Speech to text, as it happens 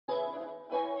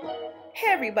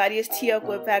Hey everybody, it's Tioke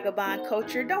with Vagabond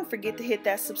Culture. Don't forget to hit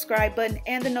that subscribe button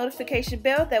and the notification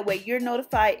bell. That way you're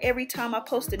notified every time I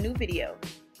post a new video.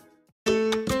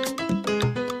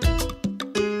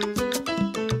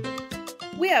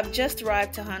 We have just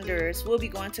arrived to Honduras. We'll be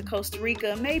going to Costa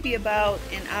Rica, maybe about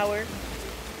an hour.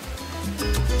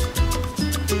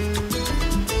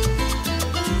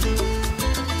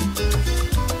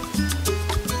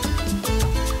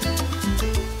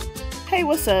 Hey,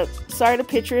 what's up? Sorry the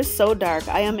picture is so dark.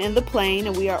 I am in the plane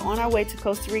and we are on our way to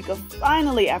Costa Rica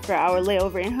finally after our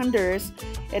layover in Honduras.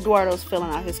 Eduardo's filling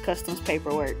out his customs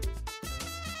paperwork.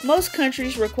 Most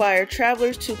countries require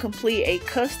travelers to complete a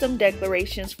custom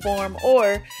declarations form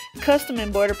or custom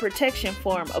and border protection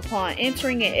form upon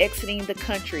entering and exiting the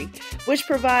country, which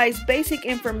provides basic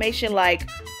information like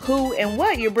who and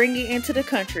what you're bringing into the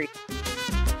country.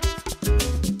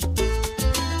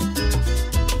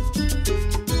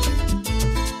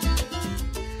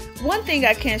 One thing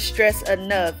I can't stress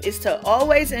enough is to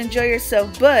always enjoy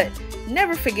yourself, but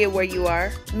never forget where you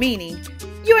are, meaning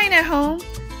you ain't at home.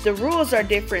 The rules are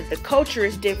different, the culture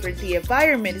is different, the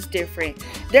environment is different.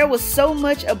 There was so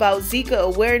much about Zika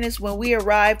awareness when we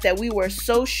arrived that we were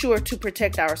so sure to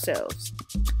protect ourselves.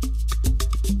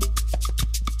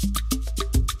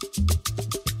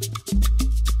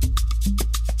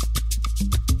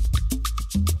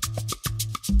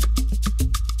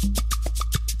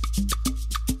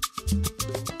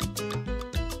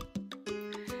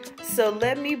 So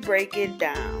let me break it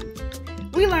down.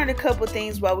 We learned a couple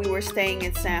things while we were staying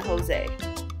in San Jose.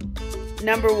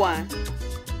 Number one,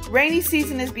 rainy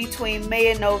season is between May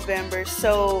and November,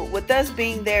 so with us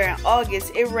being there in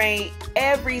August, it rained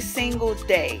every single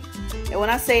day. And when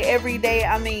I say every day,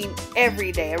 I mean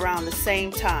every day around the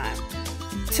same time.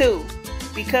 Two,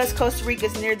 because Costa Rica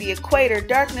is near the equator,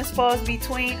 darkness falls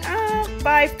between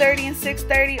 5:30 and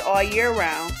 6:30 all year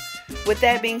round. With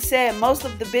that being said, most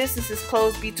of the businesses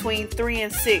close between 3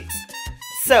 and 6.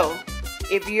 So,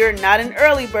 if you're not an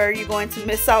early bird, you're going to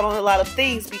miss out on a lot of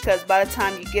things because by the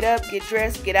time you get up, get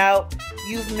dressed, get out,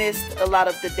 you've missed a lot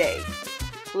of the day.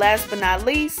 Last but not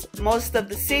least, most of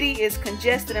the city is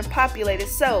congested and populated.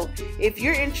 So, if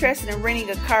you're interested in renting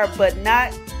a car but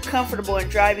not comfortable in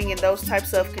driving in those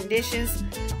types of conditions,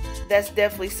 that's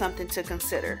definitely something to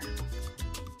consider.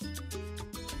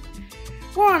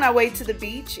 We're on our way to the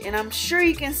beach, and I'm sure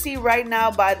you can see right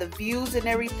now by the views and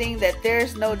everything that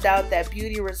there's no doubt that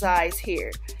beauty resides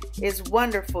here. It's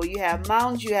wonderful. You have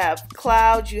mountains, you have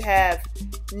clouds, you have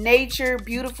nature,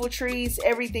 beautiful trees,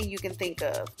 everything you can think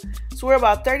of. So we're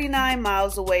about 39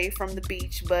 miles away from the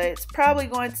beach, but it's probably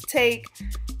going to take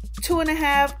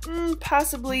 2.5,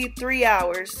 possibly 3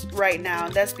 hours right now.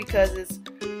 And that's because it's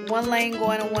one lane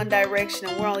going in one direction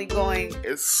and we're only going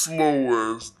as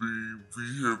slow as the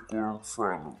vehicle in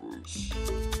front of us.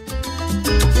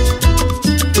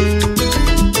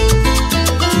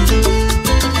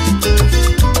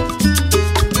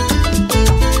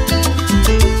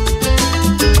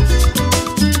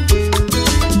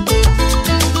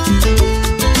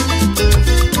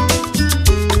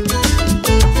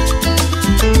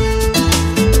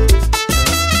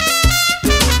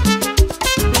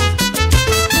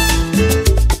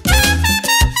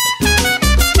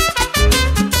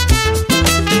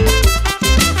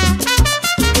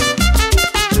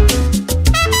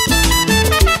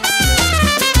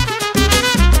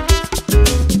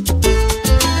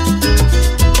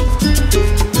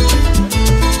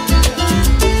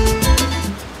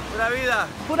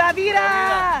 Pura vida!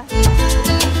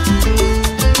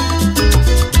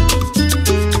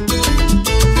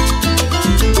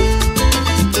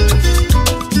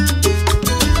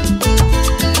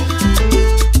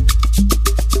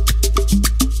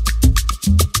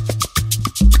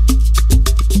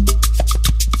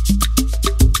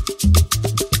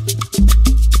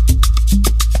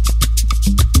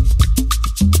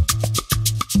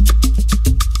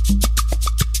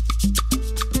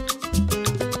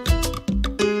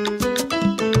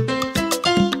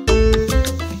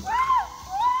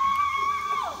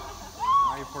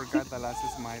 Forgot the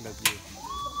last smile at you.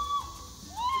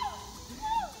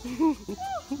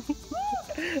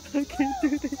 I can't do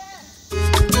this.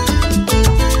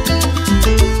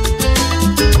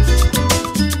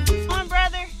 Come on,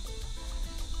 brother.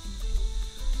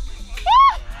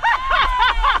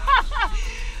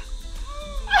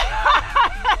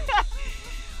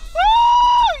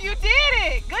 Woo! You did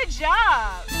it! Good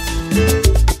job!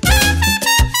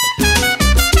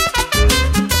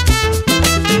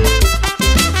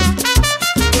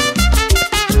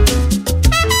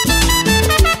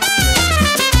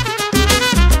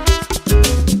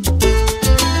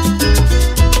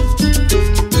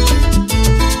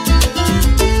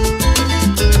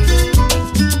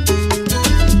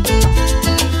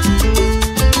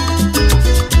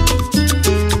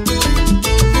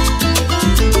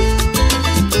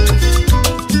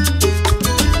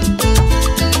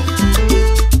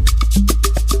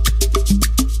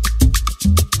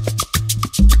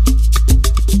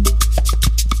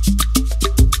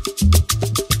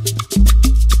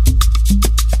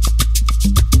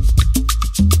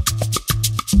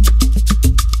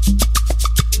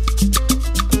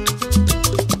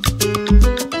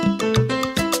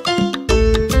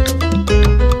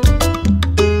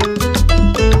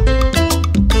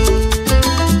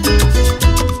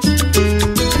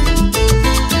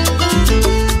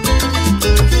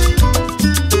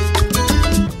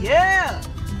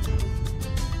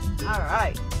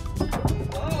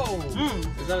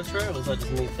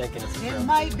 thinking it's a trail. It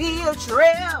might be a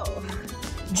trail.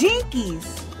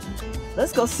 Jinkies.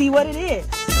 Let's go see what it is.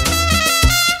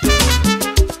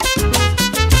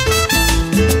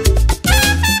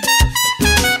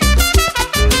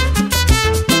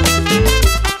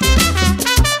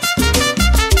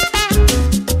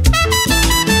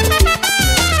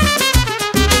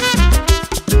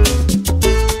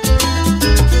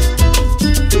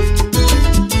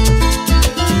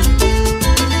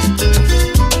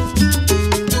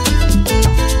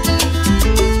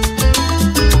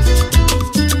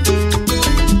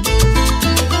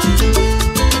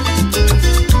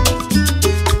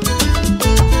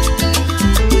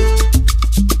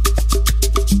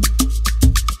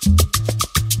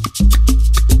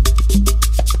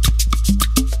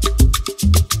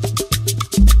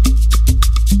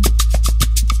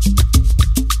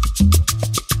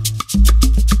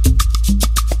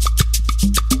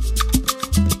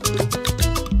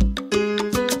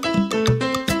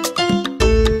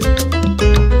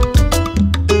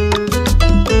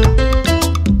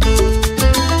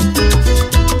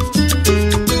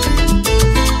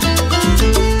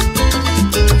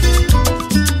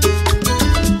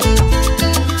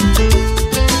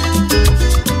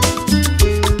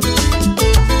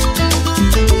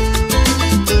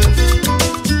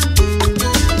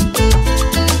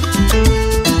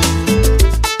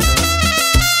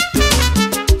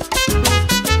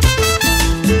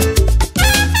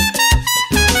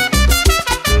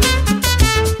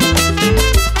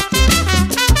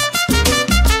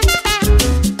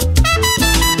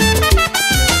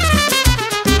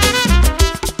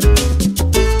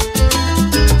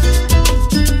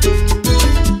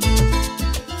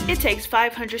 It takes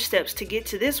 500 steps to get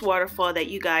to this waterfall that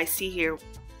you guys see here.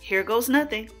 Here goes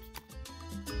nothing.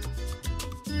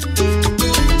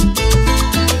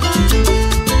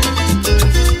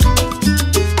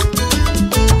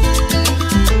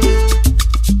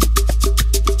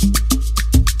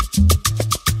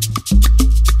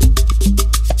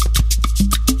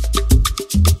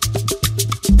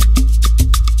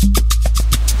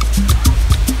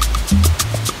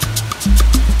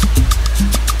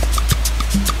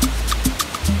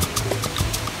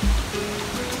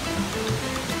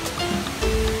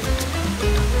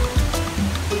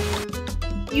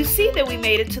 You see that we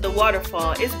made it to the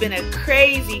waterfall. It's been a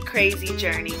crazy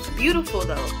journey. Beautiful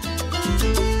though.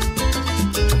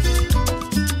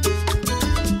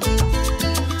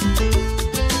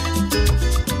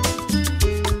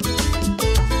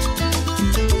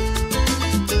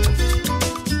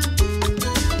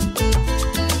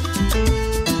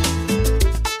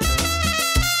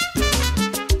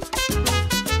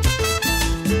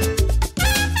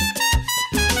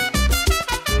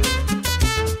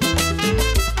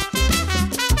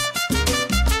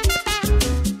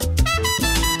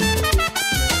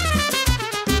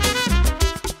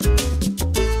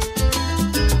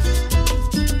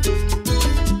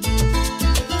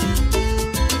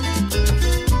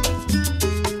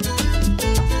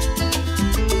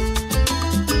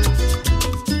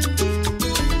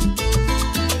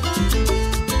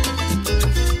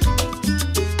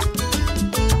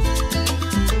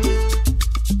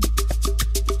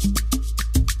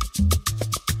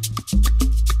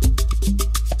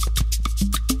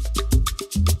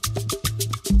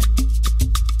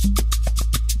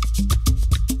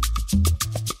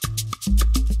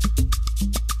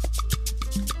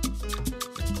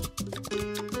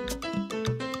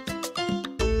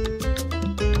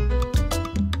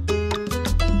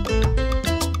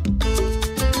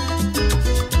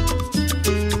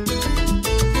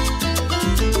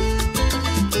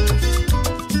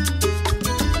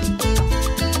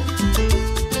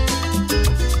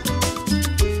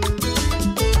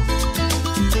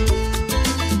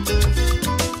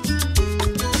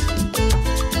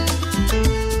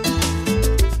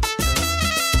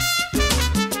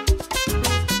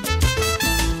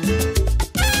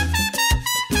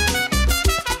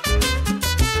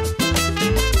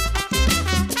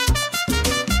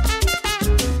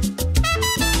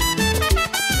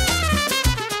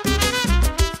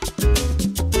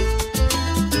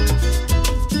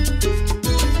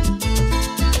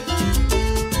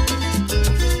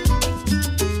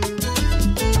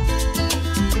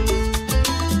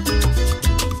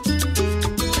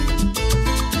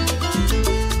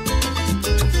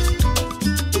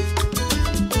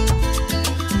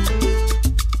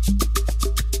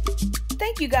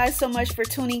 Thank you guys so much for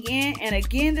tuning in. And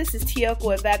again, this is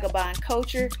Tioko at Vagabond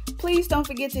Culture. Please don't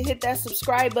forget to hit that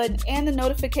subscribe button and the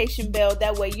notification bell.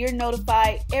 That way you're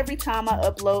notified every time I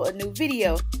upload a new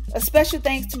video. A special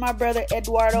thanks to my brother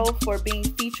Eduardo for being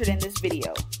featured in this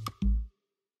video.